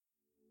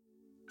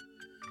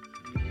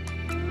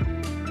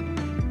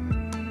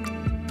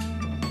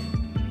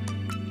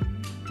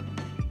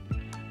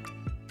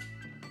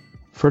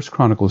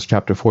Chronicles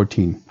chapter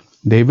 14.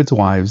 David's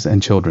wives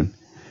and children.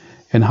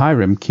 And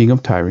Hiram, king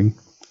of Tyre,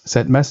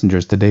 sent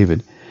messengers to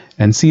David,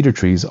 and cedar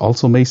trees,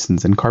 also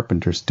masons and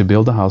carpenters, to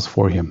build a house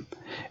for him.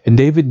 And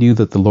David knew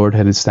that the Lord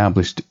had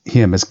established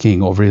him as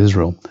king over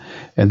Israel,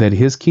 and that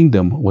his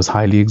kingdom was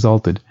highly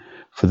exalted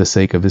for the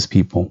sake of his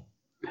people.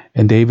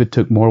 And David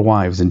took more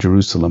wives in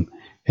Jerusalem,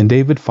 and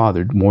David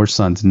fathered more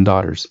sons and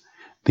daughters.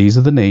 These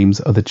are the names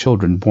of the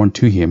children born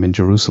to him in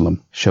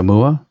Jerusalem: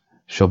 Shammua,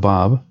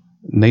 Shobab,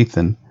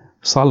 Nathan,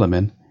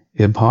 Solomon,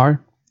 Ibhar,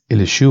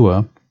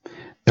 Elishua,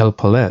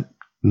 Elpalet,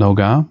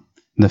 Nogah,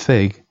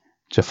 Nepheg,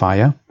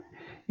 Japhiah,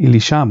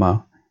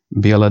 Elishama,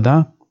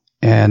 Beeladah,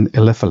 and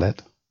Eliphalet.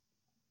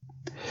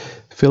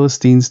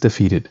 Philistines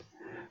defeated.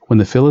 When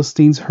the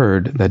Philistines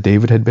heard that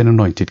David had been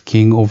anointed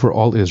king over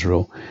all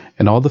Israel,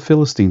 and all the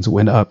Philistines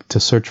went up to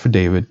search for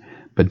David,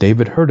 but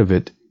David heard of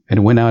it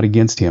and went out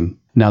against him.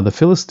 Now the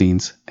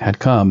Philistines had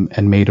come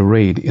and made a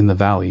raid in the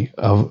valley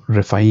of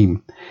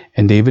Rephaim,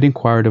 and David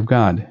inquired of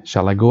God,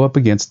 "Shall I go up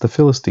against the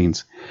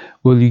Philistines?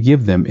 Will you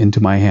give them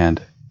into my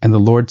hand?" And the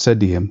Lord said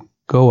to him,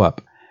 "Go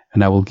up,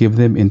 and I will give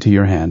them into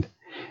your hand."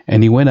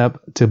 And he went up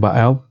to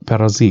Baal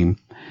Perazim,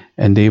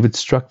 and David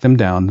struck them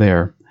down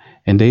there.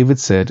 And David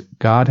said,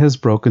 "God has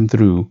broken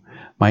through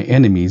my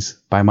enemies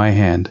by my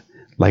hand,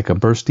 like a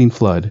bursting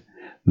flood."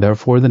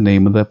 Therefore the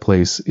name of that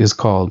place is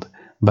called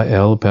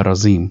Baal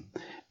Perazim.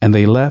 And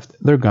they left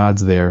their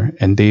gods there,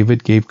 and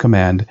David gave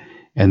command,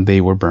 and they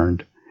were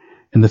burned.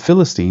 And the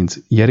Philistines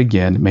yet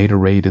again made a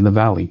raid in the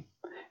valley.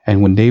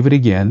 And when David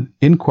again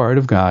inquired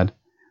of God,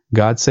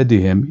 God said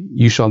to him,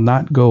 "You shall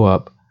not go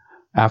up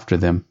after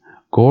them.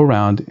 Go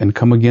around and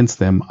come against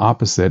them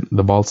opposite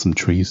the balsam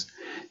trees.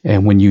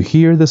 And when you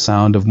hear the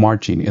sound of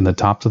marching in the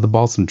tops of the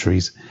balsam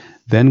trees,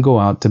 then go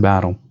out to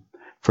battle.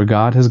 For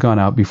God has gone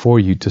out before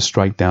you to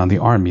strike down the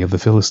army of the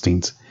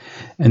Philistines."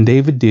 And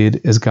David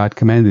did as God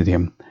commanded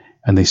him,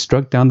 and they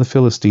struck down the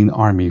Philistine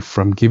army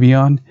from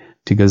Gibeon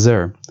to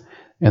Gezer.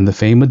 And the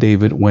fame of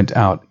David went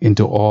out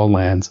into all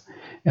lands,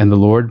 and the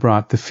Lord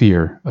brought the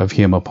fear of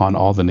him upon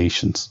all the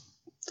nations.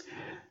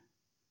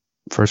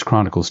 1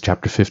 Chronicles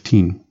chapter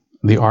 15.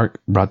 The ark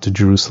brought to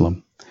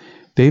Jerusalem.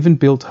 David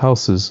built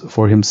houses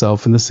for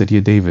himself in the city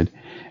of David,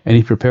 and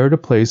he prepared a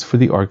place for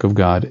the ark of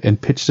God,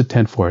 and pitched a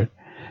tent for it.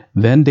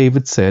 Then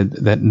David said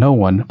that no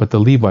one but the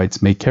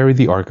Levites may carry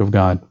the ark of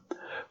God,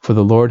 for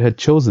the Lord had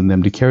chosen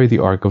them to carry the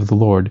ark of the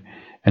Lord,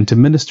 and to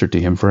minister to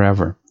him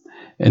forever.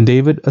 And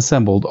David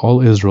assembled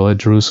all Israel at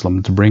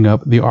Jerusalem to bring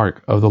up the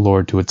ark of the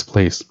Lord to its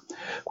place,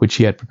 which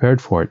he had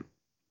prepared for it.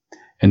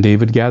 And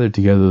David gathered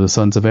together the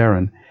sons of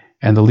Aaron,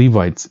 and the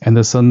Levites, and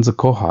the sons of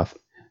Kohath,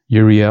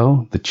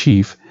 Uriel the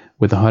chief,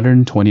 with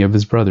 120 of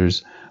his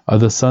brothers, of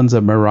the sons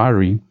of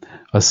Merari,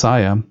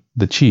 Asaiah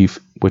the chief,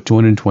 with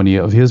 220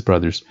 of his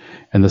brothers,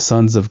 and the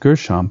sons of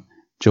Gershom,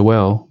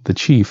 Joel the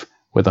chief,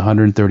 with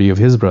 130 of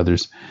his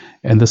brothers,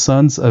 and the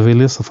sons of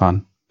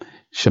Elisaphan,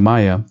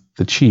 Shemaiah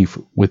the chief,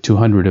 with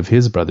 200 of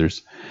his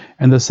brothers,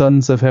 and the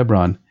sons of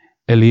Hebron,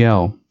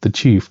 Eliel the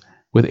chief,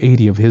 with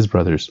 80 of his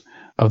brothers,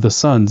 of the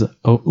sons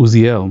of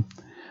Uzziel,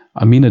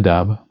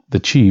 Aminadab the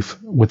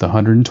chief, with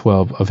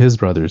 112 of his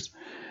brothers.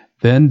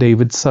 Then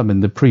David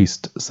summoned the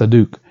priests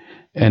Saduk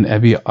and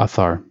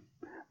Abiathar,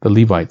 the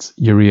Levites,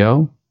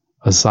 Uriel,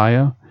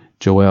 Asaiah,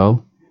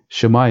 Joel,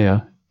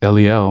 Shemaiah,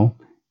 Eliel,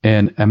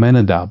 and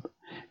Aminadab,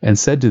 and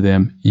said to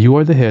them, "You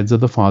are the heads of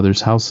the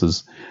fathers'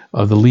 houses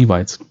of the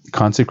Levites.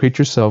 Consecrate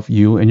yourself,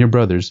 you and your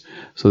brothers,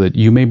 so that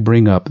you may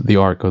bring up the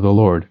ark of the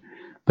Lord,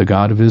 the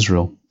God of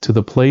Israel, to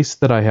the place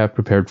that I have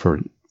prepared for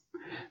it.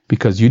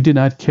 Because you did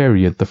not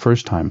carry it the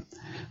first time,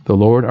 the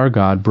Lord our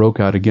God broke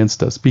out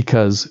against us,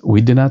 because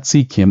we did not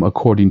seek him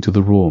according to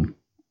the rule."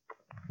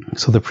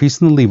 So the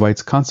priests and the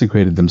Levites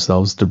consecrated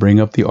themselves to bring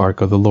up the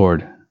ark of the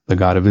Lord, the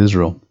God of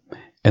Israel.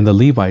 And the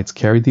Levites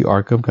carried the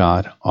ark of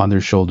God on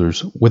their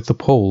shoulders with the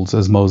poles,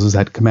 as Moses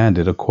had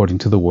commanded according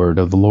to the word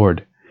of the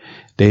Lord.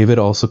 David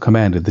also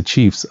commanded the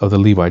chiefs of the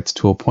Levites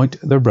to appoint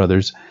their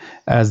brothers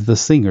as the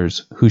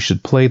singers, who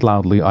should play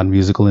loudly on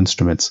musical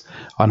instruments,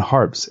 on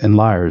harps and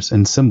lyres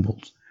and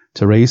cymbals,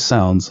 to raise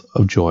sounds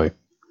of joy.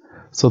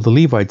 So the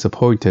Levites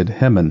appointed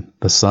Heman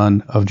the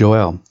son of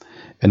Joel,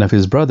 and of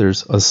his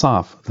brothers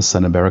Asaph the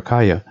son of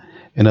Berechiah,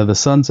 and of the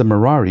sons of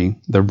Merari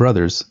their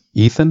brothers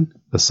Ethan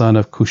the son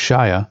of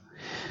Cushiah,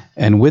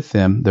 and with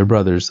them their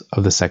brothers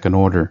of the second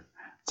order,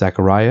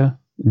 Zechariah,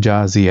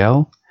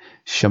 Jaziel,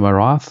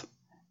 Shemarath,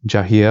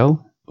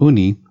 Jahiel,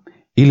 Uni,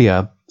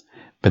 Eliab,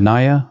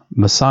 Benaiah,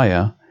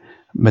 Messiah,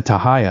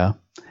 Metahiah,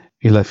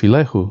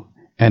 Eliphilehu,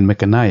 and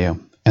Mechaniah,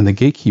 and the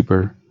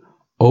gatekeeper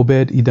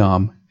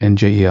Obed-Edom and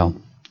Jahiel.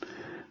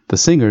 The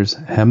singers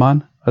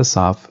Heman,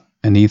 Asaph,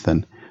 and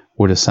Ethan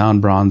were to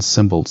sound bronze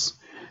cymbals.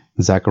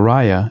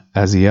 Zechariah,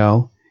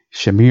 Aziel,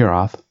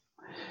 Shemirath,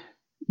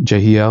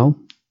 Jahiel,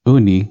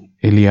 Uni,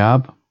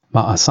 Eliab,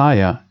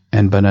 Maaseiah,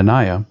 and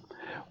Benaniah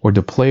were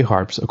to play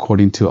harps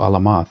according to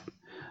Alamoth.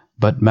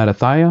 But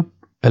Mattathiah,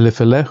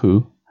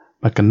 Eliphilehu,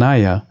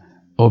 Mechaniah,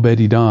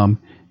 Obed-Edom,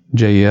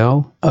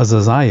 Jael,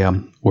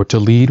 Azaziah, were to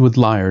lead with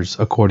lyres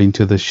according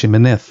to the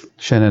Sheminith.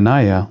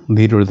 Shenaniah,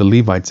 leader of the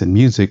Levites in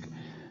music,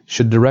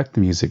 should direct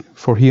the music,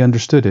 for he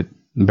understood it.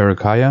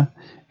 Berechiah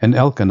and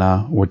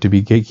Elkanah were to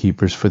be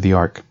gatekeepers for the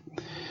ark.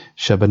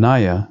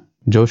 Shebaniah,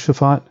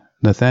 Joshaphat,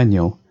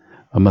 Nathaniel,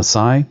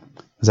 Amasai,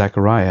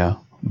 Zechariah,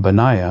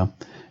 Benaiah,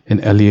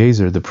 and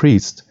Eleazar the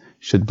priest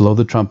should blow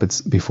the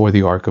trumpets before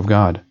the ark of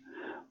God.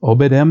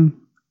 Obedem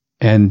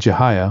and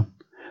Jehiah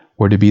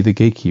were to be the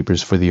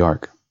gatekeepers for the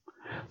ark.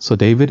 So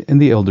David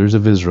and the elders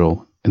of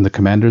Israel and the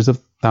commanders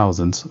of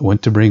thousands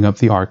went to bring up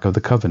the ark of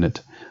the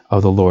covenant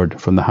of the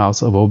Lord from the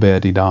house of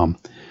Obed-Edom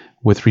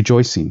with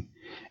rejoicing.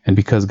 And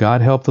because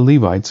God helped the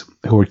Levites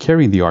who were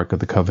carrying the ark of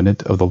the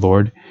covenant of the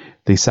Lord,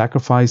 they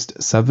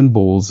sacrificed 7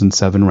 bulls and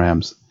 7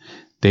 rams.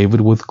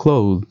 David was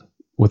clothed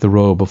with a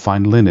robe of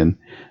fine linen,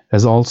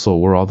 as also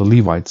were all the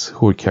Levites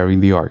who were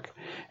carrying the ark,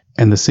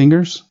 and the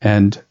singers,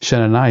 and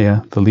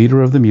Shenaniah, the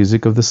leader of the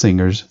music of the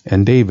singers,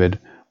 and David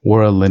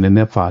wore a linen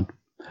ephod.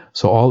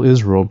 So all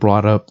Israel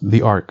brought up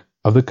the ark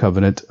of the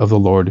covenant of the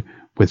Lord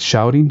with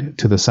shouting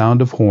to the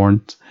sound of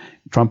horns,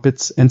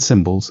 trumpets, and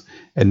cymbals,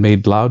 and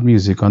made loud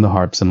music on the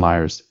harps and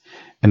lyres.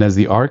 And as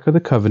the ark of the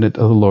covenant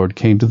of the Lord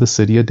came to the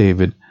city of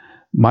David,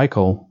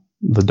 Michal,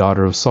 the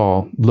daughter of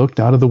Saul, looked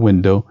out of the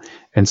window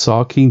and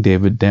saw King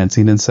David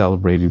dancing and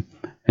celebrating,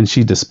 and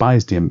she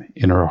despised him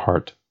in her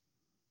heart.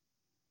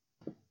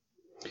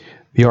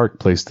 The ark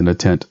placed in a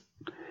tent.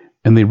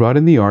 And they brought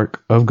in the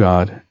ark of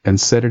God and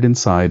set it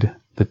inside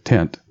the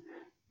tent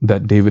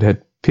that David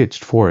had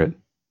pitched for it.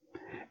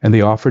 And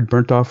they offered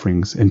burnt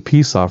offerings and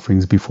peace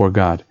offerings before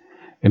God.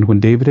 And when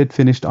David had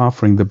finished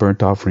offering the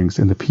burnt offerings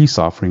and the peace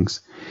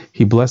offerings,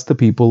 he blessed the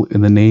people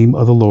in the name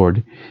of the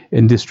Lord,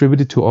 and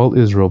distributed to all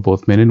Israel,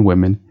 both men and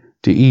women,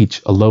 to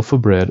each a loaf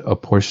of bread, a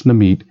portion of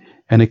meat,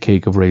 and a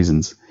cake of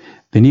raisins.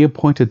 Then he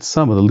appointed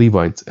some of the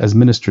Levites as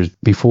ministers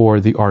before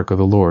the ark of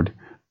the Lord,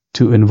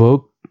 to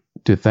invoke,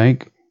 to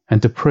thank,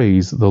 and to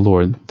praise the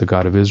Lord, the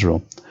God of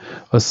Israel.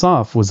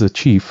 Asaph was the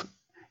chief,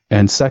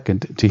 and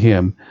second to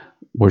him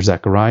were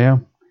Zechariah,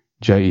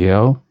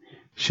 Jeiel,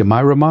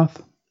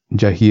 Shemiramoth,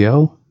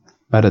 Jehiel,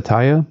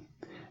 Mattatiah,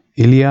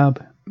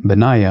 Eliab,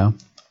 Benaiah,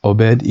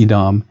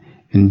 Obed-Edom,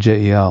 and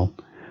Jeiel,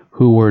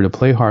 who were to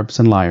play harps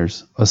and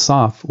lyres.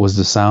 Asaph was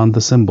to sound the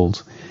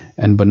cymbals,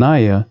 and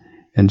Benaiah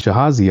and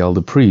Jahaziel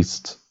the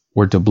priests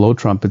were to blow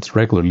trumpets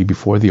regularly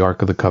before the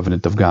ark of the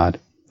covenant of God.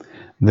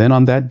 Then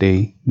on that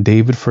day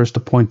David first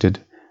appointed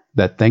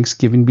that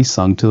thanksgiving be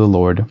sung to the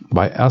Lord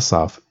by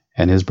Asaph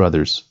and his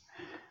brothers.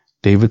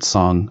 David's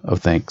song of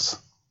thanks.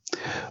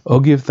 O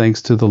give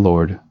thanks to the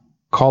Lord,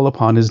 call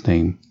upon his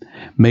name,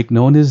 make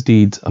known his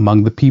deeds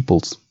among the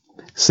peoples.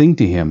 Sing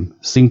to him,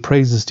 sing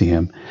praises to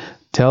him,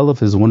 tell of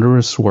his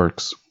wondrous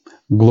works.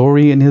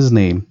 Glory in his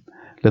name.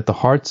 Let the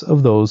hearts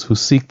of those who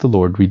seek the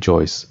Lord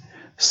rejoice.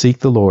 Seek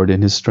the Lord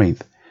in his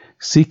strength.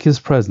 Seek his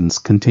presence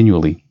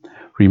continually.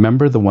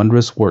 Remember the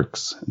wondrous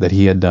works that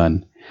he had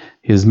done,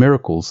 his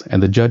miracles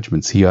and the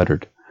judgments he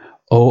uttered.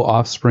 O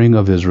offspring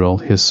of Israel,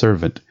 his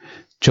servant,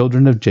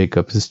 children of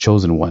Jacob, his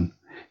chosen one.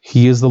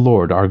 He is the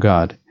Lord our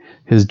God.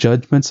 His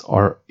judgments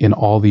are in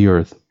all the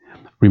earth.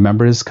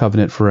 Remember his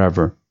covenant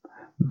forever,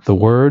 the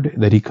word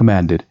that he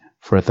commanded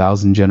for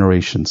 1,000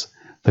 generations,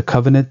 the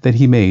covenant that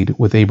he made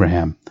with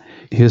Abraham,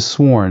 his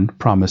sworn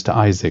promise to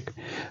Isaac,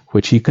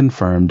 which he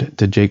confirmed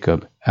to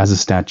Jacob as a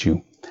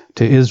statute,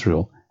 to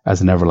Israel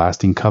as an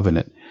everlasting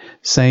covenant,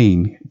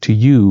 saying, To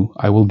you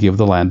I will give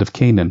the land of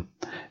Canaan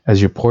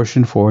as your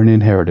portion for an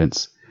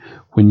inheritance,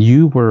 when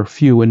you were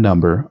few in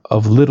number,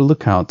 of little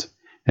account,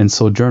 and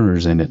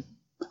sojourners in it,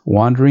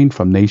 wandering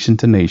from nation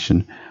to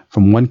nation,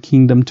 from one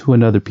kingdom to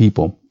another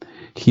people.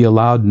 He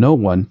allowed no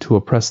one to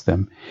oppress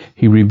them.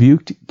 He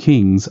rebuked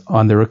kings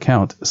on their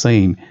account,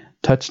 saying,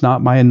 Touch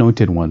not my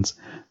anointed ones,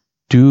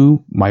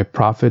 do my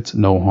prophets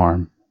no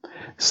harm.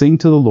 Sing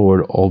to the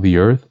Lord, all the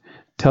earth,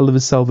 tell of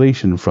his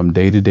salvation from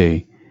day to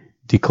day.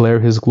 Declare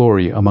his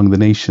glory among the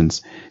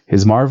nations,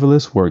 his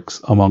marvelous works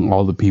among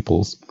all the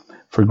peoples.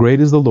 For great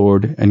is the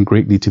Lord, and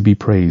greatly to be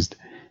praised,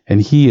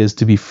 and he is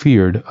to be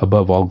feared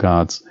above all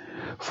gods.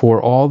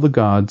 For all the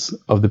gods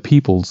of the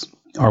peoples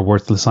are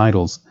worthless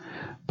idols,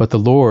 but the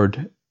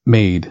Lord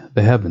made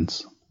the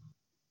heavens.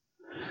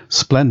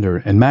 Splendor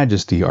and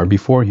majesty are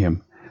before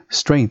him.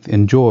 Strength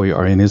and joy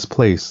are in his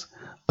place.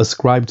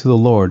 Ascribe to the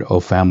Lord, O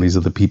families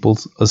of the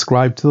peoples.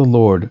 Ascribe to the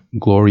Lord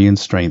glory and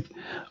strength.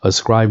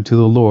 Ascribe to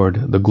the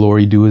Lord the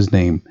glory due his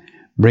name.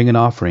 Bring an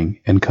offering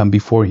and come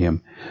before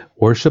him.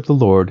 Worship the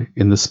Lord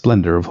in the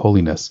splendor of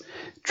holiness.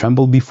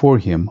 Tremble before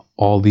him,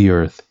 all the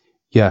earth.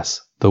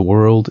 Yes, the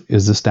world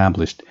is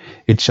established.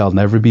 It shall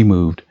never be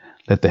moved.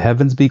 Let the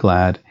heavens be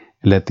glad,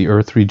 and let the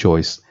earth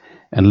rejoice.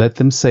 And let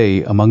them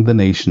say among the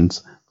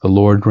nations, The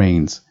Lord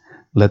reigns.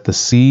 Let the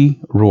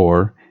sea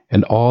roar,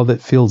 and all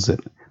that fills it.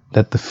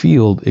 Let the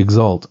field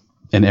exult,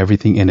 and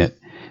everything in it.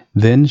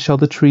 Then shall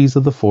the trees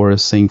of the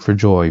forest sing for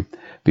joy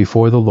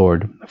before the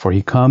Lord, for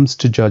he comes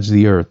to judge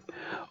the earth.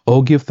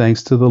 O give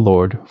thanks to the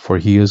Lord, for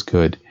he is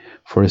good,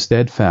 for his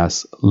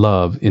steadfast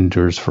love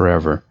endures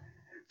forever.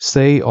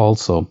 Say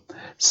also,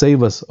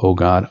 Save us, O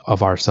God,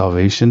 of our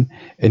salvation,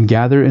 and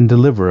gather and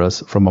deliver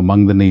us from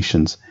among the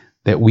nations,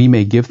 that we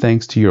may give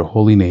thanks to your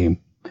holy name,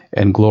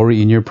 and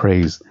glory in your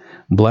praise.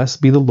 Blessed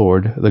be the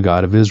Lord, the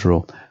God of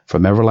Israel,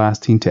 from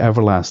everlasting to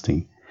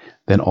everlasting.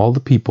 Then all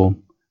the people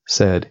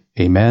said,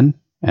 Amen,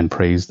 and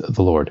praised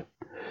the Lord.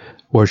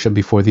 Worship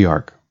before the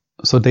ark.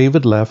 So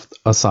David left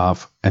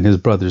Asaph and his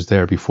brothers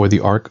there before the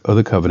ark of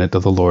the covenant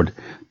of the Lord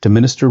to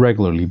minister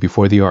regularly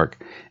before the ark,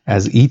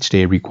 as each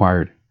day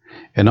required.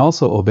 And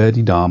also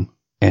Obed-Edom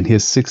and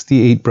his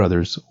 68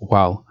 brothers,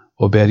 while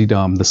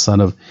Obed-Edom the son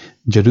of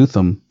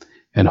Jeduthun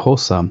and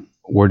Hosam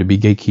were to be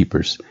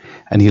gatekeepers.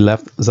 And he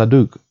left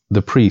Zadok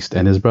the priest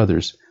and his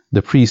brothers,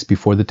 the priests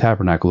before the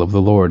tabernacle of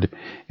the Lord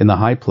in the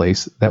high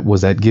place that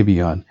was at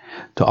Gibeon,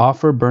 to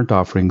offer burnt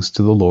offerings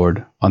to the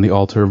Lord on the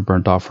altar of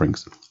burnt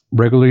offerings,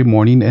 regularly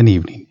morning and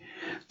evening,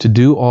 to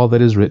do all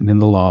that is written in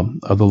the law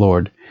of the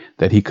Lord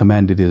that he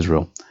commanded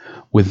Israel.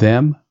 With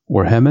them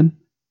were Heman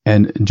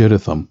and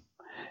Jeduthun,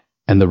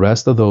 and the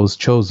rest of those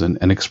chosen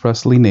and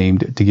expressly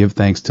named to give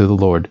thanks to the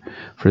Lord,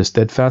 for his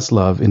steadfast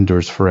love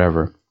endures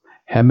forever.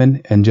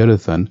 Heman and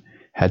Jeduthun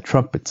had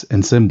trumpets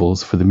and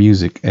cymbals for the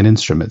music and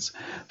instruments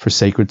for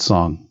sacred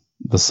song.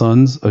 The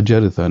sons of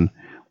Jeduthun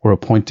were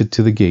appointed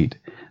to the gate.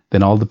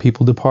 Then all the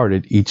people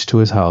departed, each to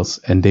his house,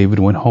 and David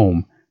went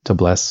home to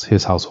bless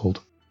his household.